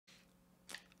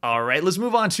All right, let's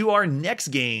move on to our next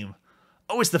game.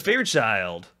 Oh, it's the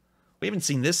Fairchild. We haven't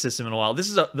seen this system in a while. This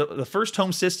is the first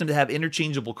home system to have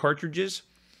interchangeable cartridges,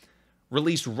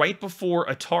 released right before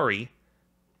Atari.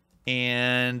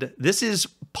 And this is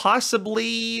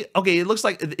possibly... Okay, it looks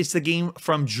like it's the game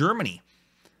from Germany.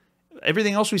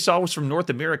 Everything else we saw was from North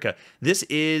America. This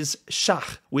is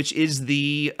Schach, which is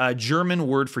the German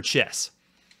word for chess.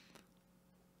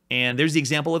 And there's the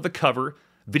example of the cover.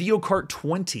 Video Cart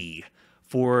 20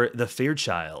 for the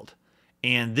Fairchild.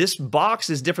 And this box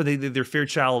is different than the other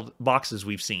Fairchild boxes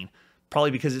we've seen.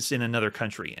 Probably because it's in another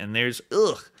country. And there's,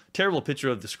 terrible picture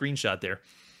of the screenshot there.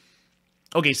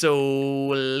 Okay, so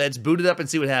let's boot it up and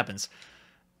see what happens.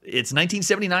 It's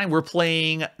 1979. We're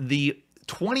playing the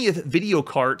 20th video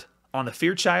cart on the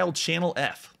Fairchild Channel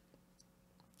F.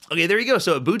 Okay, there you go.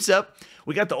 So it boots up.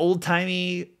 We got the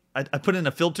old-timey... I put in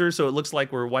a filter so it looks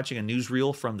like we're watching a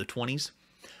newsreel from the 20s.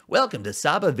 Welcome to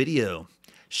Saba Video.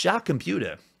 Schach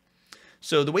Computer.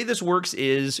 So the way this works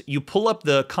is you pull up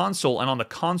the console, and on the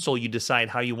console you decide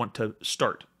how you want to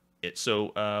start it.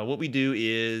 So what we do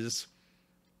is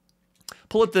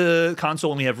pull up the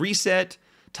console, and we have reset,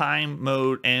 time,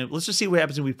 mode, and let's just see what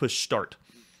happens when we push start.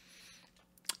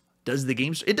 Does the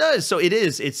game... It does. So it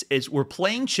is. We're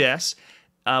playing chess.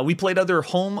 We played other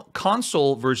home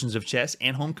console versions of chess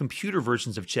and home computer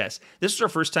versions of chess. This is our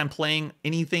first time playing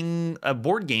anything, a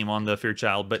board game on the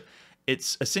Fairchild, but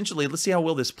it's essentially, let's see how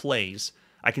well this plays.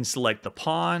 I can select the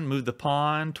pawn, move the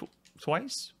pawn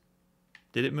twice.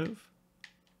 Did it move?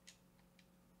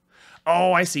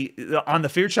 Oh, I see. On the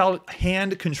Fairchild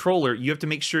hand controller, you have to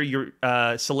make sure you're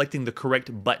selecting the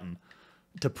correct button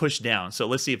to push down. So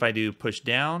let's see if I do push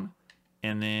down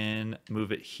and then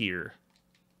move it here.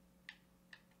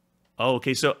 Oh,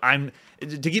 okay, so to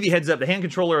give you a heads up, the hand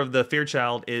controller of the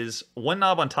Fairchild is one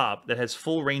knob on top that has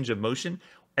full range of motion.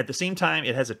 At the same time,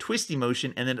 it has a twisty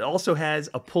motion, and then it also has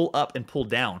a pull up and pull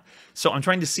down. So I'm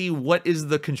trying to see what is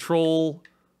the control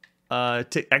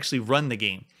to actually run the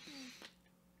game.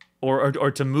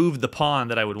 Or to move the pawn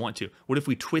that I would want to. What if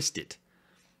we twist it?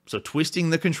 So twisting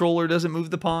the controller doesn't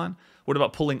move the pawn? What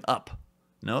about pulling up?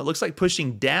 No, it looks like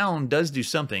pushing down does do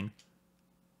something.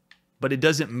 But it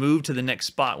doesn't move to the next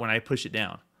spot when I push it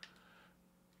down.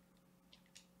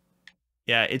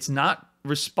 Yeah, it's not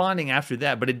responding after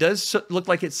that, but it does look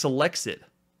like it selects it.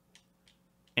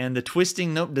 And the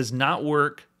twisting, nope, does not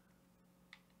work.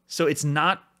 So it's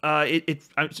not,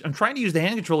 I'm trying to use the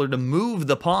hand controller to move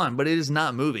the pawn, but it is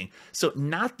not moving. So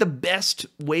not the best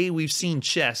way we've seen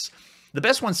chess. The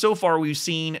best one so far we've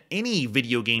seen any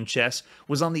video game chess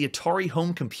was on the Atari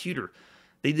home computer.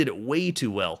 They did it way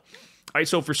too well. All right,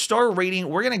 so for star rating,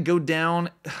 we're going to go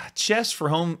down. Chess for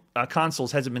home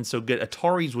consoles hasn't been so good.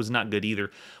 Atari's was not good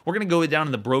either. We're going to go down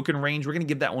in the broken range. We're going to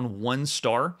give that one 1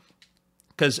 star.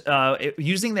 Because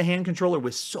using the hand controller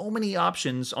with so many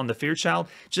options on the Fairchild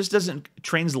just doesn't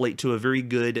translate to a very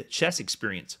good chess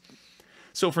experience.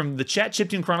 So from the chat,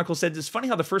 Chiptune Chronicle said, it's funny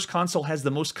how the first console has the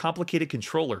most complicated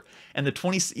controller, and the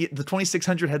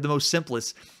 2600 had the most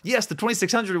simplest. Yes, the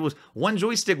 2600 was one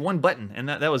joystick, one button, and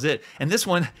that was it. And this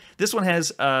one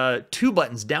has 2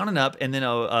 buttons, down and up, and then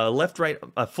a left, right,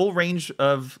 a full range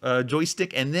of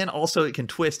joystick, and then also it can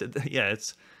twist. Yeah,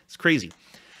 it's crazy.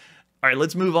 All right,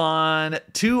 let's move on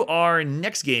to our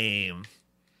next game.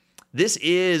 This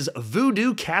is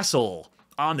Voodoo Castle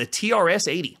on the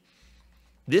TRS-80.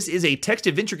 This is a text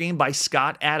adventure game by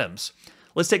Scott Adams.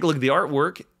 Let's take a look at the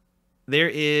artwork. There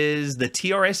is the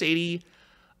TRS-80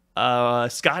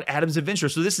 Scott Adams Adventure.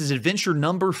 So this is adventure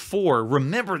number 4.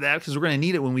 Remember that because we're going to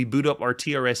need it when we boot up our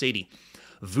TRS-80.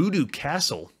 Voodoo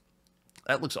Castle.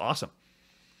 That looks awesome.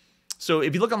 So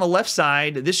if you look on the left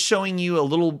side, this is showing you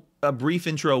a brief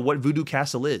intro of what Voodoo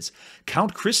Castle is.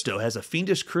 Count Christo has a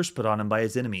fiendish curse put on him by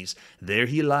his enemies. There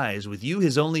he lies, with you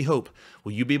his only hope.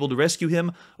 Will you be able to rescue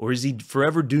him, or is he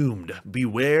forever doomed?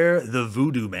 Beware the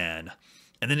Voodoo Man.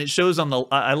 And then it shows on the...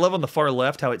 I love on the far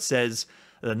left how it says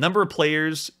the number of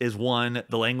players is 1,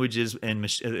 the language is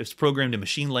it's programmed in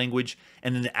machine language,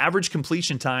 and then the average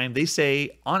completion time, they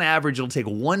say on average it'll take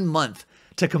 1 month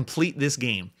to complete this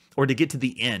game, or to get to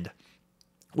the end,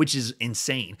 which is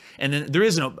insane. And then there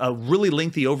is a really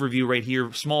lengthy overview right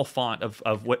here, small font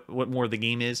of what more of the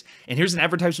game is. And here's an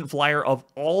advertisement flyer of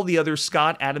all the other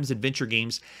Scott Adams adventure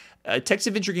games. Text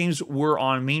adventure games were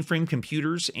on mainframe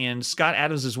computers, and Scott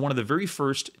Adams is one of the very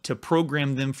first to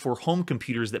program them for home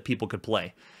computers that people could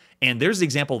play. And there's the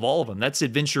example of all of them. That's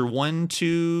adventure 1,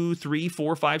 2, 3,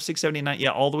 4, 5, 6, 7, 8, 9, yeah,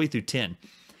 all the way through 10.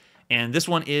 And this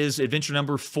one is adventure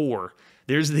number 4.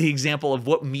 There's the example of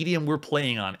what medium we're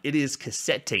playing on. It is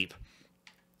cassette tape.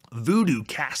 Voodoo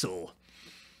Castle.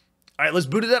 All right, let's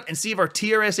boot it up and see if our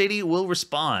TRS-80 will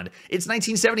respond. It's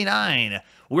 1979.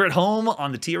 We're at home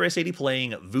on the TRS-80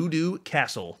 playing Voodoo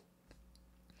Castle.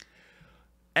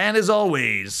 And as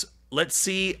always, let's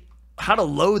see how to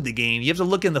load the game. You have to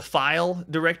look in the file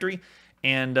directory,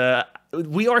 and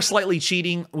we are slightly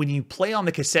cheating. When you play on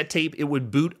the cassette tape, it would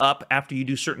boot up after you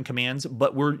do certain commands,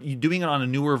 but we're doing it on a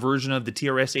newer version of the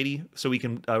TRS-80, so we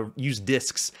can use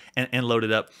discs and load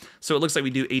it up. So it looks like we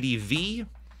do ADV.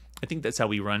 I think that's how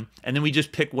we run. And then we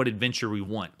just pick what adventure we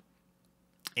want.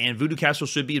 And Voodoo Castle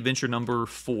should be adventure number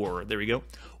 4. There we go.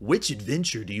 Which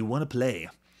adventure do you want to play?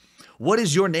 What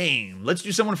is your name? Let's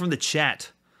do someone from the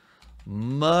chat.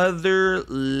 Mother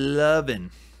Lovin'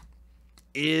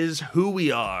 is who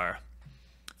we are.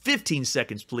 15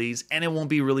 seconds, please. And it won't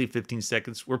be really 15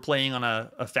 seconds. We're playing on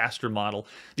a faster model.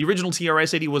 The original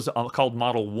TRS-80 was called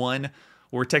Model 1.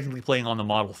 We're technically playing on the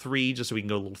Model 3 just so we can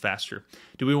go a little faster.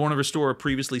 Do we want to restore a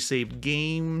previously saved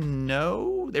game?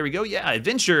 No. There we go. Yeah,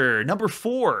 adventure number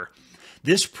 4.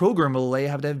 This program will allow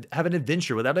you to have an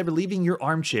adventure without ever leaving your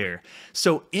armchair.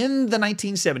 So in the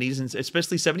 1970s, and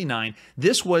especially 79,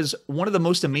 this was one of the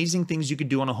most amazing things you could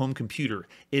do on a home computer,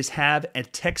 is have a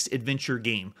text adventure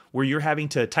game where you're having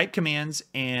to type commands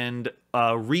and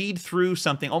read through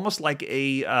something almost like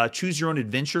a choose your own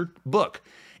adventure book.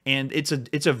 And it's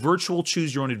a virtual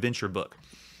choose your own adventure book.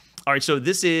 All right, so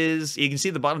this is, you can see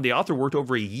at the bottom, the author worked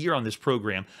over a year on this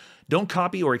program. Don't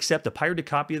copy or accept a pirated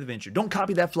copy of the adventure. Don't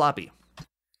copy that floppy.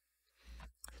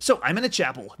 So I'm in a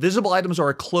chapel. Visible items are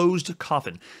a closed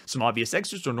coffin. Some obvious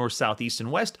exits are north, south, east,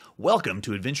 and west. Welcome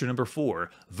to adventure number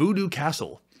 4, Voodoo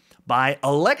Castle, by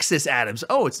Alexis Adams.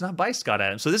 Oh, it's not by Scott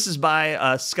Adams. So this is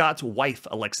by Scott's wife,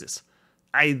 Alexis.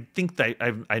 I think that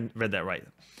I read that right.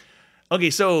 Okay,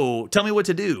 so tell me what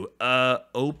to do.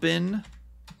 Open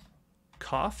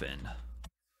coffin.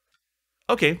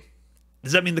 Okay.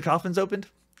 Does that mean the coffin's opened?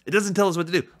 It doesn't tell us what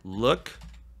to do. Look.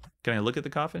 Can I look at the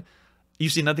coffin? You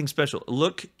see nothing special.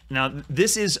 Look. Now,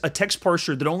 this is a text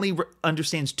parser that only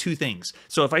understands 2 things.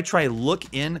 So if I try look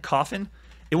in coffin,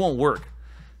 it won't work.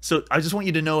 So I just want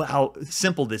you to know how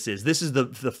simple this is. This is the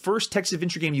first text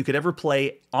adventure game you could ever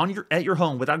play at your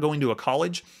home without going to a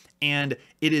college. And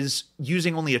it is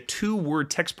using only a 2-word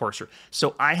text parser.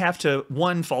 So I have to,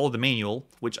 1, follow the manual,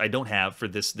 which I don't have for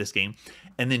this game,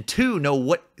 and then 2, know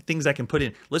what things I can put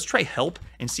in. Let's try help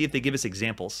and see if they give us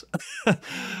examples.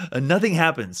 Nothing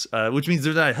happens, which means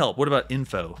there's not a help. What about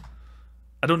info?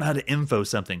 I don't know how to info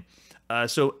something.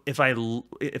 So if I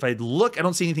look, I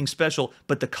don't see anything special,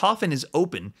 but the coffin is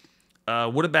open.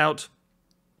 What about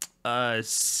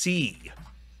see?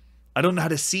 I don't know how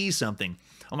to see something.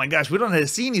 Oh my gosh, we don't know how to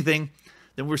see anything,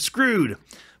 then we're screwed.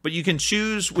 But you can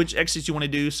choose which exits you want to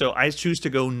do. So I choose to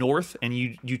go north, and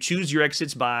you choose your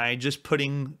exits by just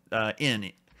putting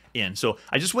in. So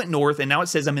I just went north, and now it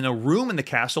says I'm in a room in the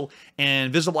castle,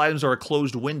 and visible items are a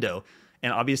closed window,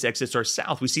 and obvious exits are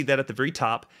south. We see that at the very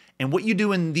top. And what you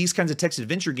do in these kinds of text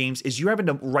adventure games is you're having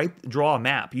to draw a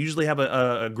map. You usually have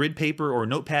a grid paper or a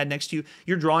notepad next to you.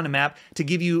 You're drawing a map to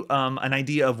give you an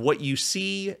idea of what you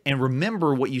see and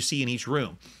remember what you see in each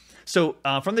room. So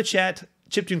from the chat,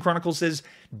 Chiptune Chronicles says,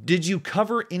 did you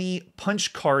cover any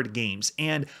punch card games?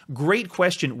 And great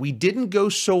question. We didn't go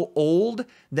so old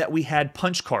that we had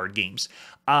punch card games.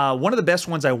 One of the best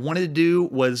ones I wanted to do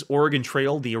was Oregon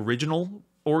Trail, the original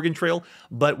Oregon Trail,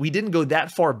 but we didn't go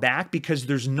that far back because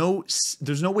there's no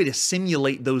way to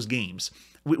simulate those games.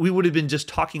 We would have been just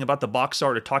talking about the box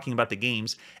art or talking about the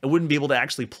games and wouldn't be able to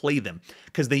actually play them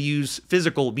because they use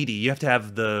physical media. You have to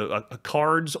have the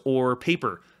cards or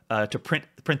paper to print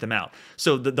them out.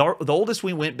 So the oldest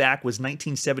we went back was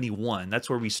 1971. That's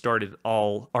where we started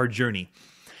all our journey.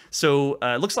 So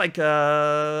it looks like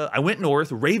I went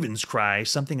north. Ravens cry.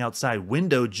 Something outside.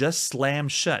 Window just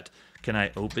slammed shut. Can I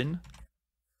open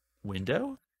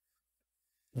window?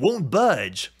 Won't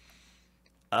budge.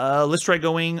 Let's try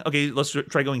going. Okay, let's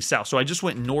try going south. So I just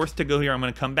went north to go here. I'm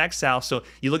going to come back south. So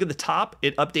you look at the top.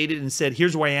 It updated and said,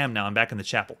 here's where I am now. I'm back in the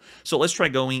chapel. So let's try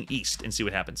going east and see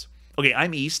what happens. Okay,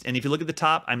 I'm east, and if you look at the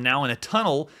top, I'm now in a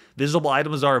tunnel. Visible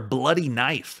items are a bloody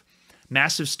knife,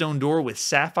 massive stone door with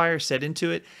sapphire set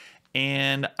into it,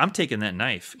 and I'm taking that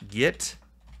knife. Get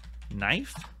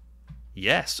knife?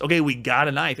 Yes. Okay, we got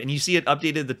a knife, and you see it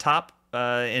updated at the top,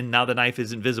 and now the knife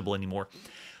isn't visible anymore.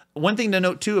 One thing to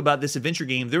note, too, about this adventure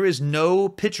game, there is no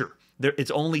picture.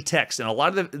 It's only text, and a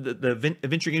lot of the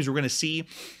adventure games we're going to see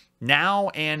now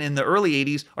and in the early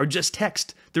 80s are just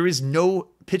text. There is no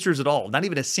pictures at all, not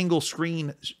even a single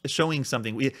screen showing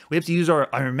something. We have to use our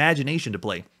imagination to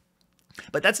play.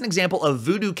 But that's an example of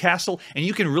Voodoo Castle, and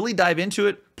you can really dive into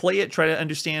it, play it, try to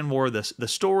understand more of the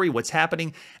story, what's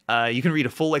happening. You can read a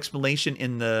full explanation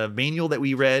in the manual that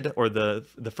we read, or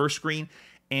the first screen.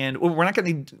 And we're not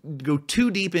going to go too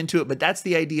deep into it, but that's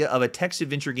the idea of a text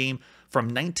adventure game from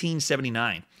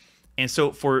 1979. And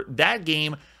so for that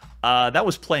game, that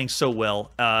was playing so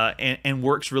well and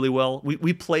works really well.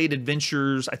 We played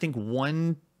adventures, I think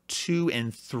 1, 2,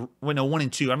 and 3. Well, no, 1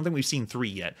 and 2. I don't think we've seen 3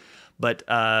 yet. But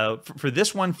for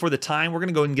this one, for the time, we're going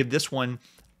to go ahead and give this one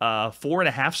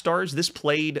 4.5 stars. This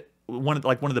played one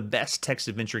of the best text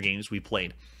adventure games we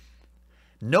played.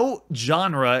 No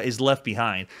genre is left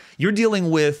behind. You're dealing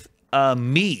with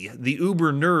me, the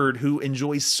uber nerd who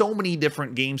enjoys so many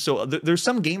different games. So there's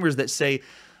some gamers that say,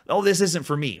 oh, this isn't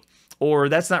for me, or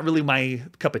that's not really my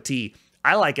cup of tea.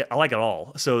 I like it. I like it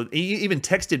all. So even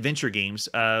text adventure games,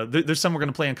 there's some we're going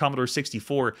to play on Commodore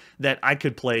 64 that I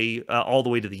could play all the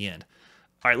way to the end.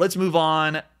 All right, let's move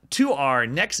on to our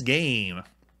next game.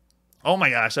 Oh my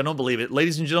gosh, I don't believe it.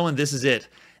 Ladies and gentlemen, this is it.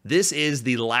 This is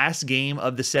the last game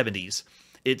of the 70s.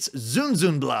 It's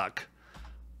ZunZun Block,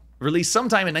 released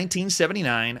sometime in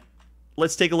 1979.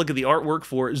 Let's take a look at the artwork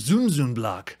for ZunZun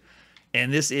Block.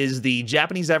 And this is the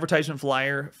Japanese advertisement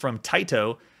flyer from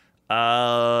Taito.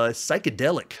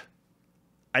 Psychedelic.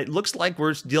 It looks like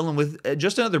we're dealing with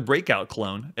just another Breakout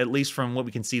clone, at least from what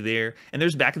we can see there. And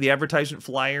there's back of the advertisement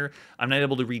flyer. I'm not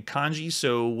able to read kanji,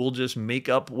 so we'll just make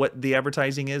up what the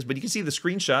advertising is. But you can see the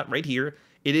screenshot right here.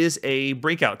 It is a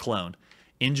Breakout clone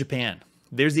in Japan.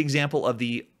 There's the example of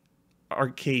the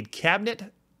arcade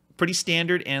cabinet. Pretty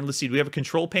standard. And let's see, do we have a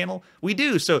control panel? We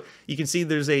do. So you can see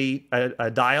there's a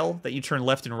dial that you turn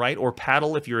left and right, or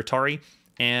paddle if you're Atari.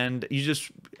 And you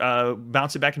just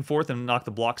bounce it back and forth and knock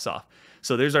the blocks off.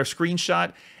 So there's our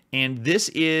screenshot. And this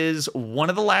is one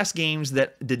of the last games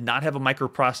that did not have a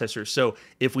microprocessor. So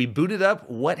if we boot it up,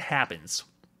 what happens?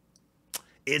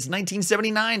 It's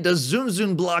 1979. Does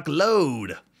ZunZun Block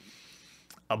load?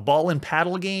 A ball and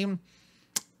paddle game?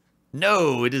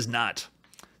 No, it is not.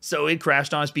 So it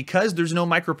crashed on us because there's no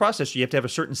microprocessor. You have to have a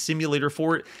certain simulator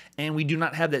for it, and we do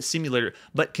not have that simulator.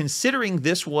 But considering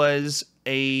this was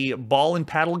a ball and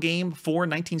paddle game for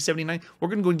 1979, we're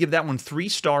going to go and give that one 3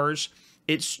 stars.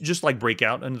 It's just like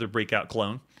Breakout, another Breakout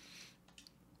clone.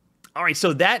 All right,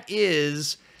 so that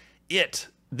is it.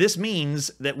 This means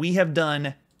that we have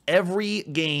done every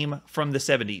game from the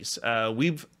 70s.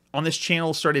 We've, on this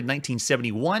channel, started in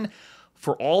 1971.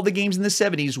 For all the games in the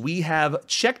 70s, we have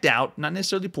checked out, not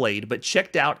necessarily played, but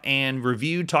checked out and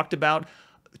reviewed, talked about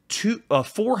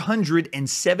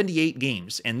 478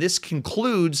 games. And this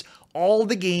concludes all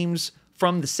the games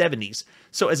from the 70s.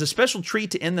 So as a special treat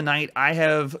to end the night, I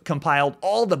have compiled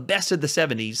all the best of the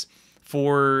 70s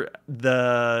for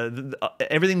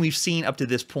everything we've seen up to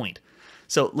this point.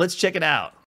 So let's check it out.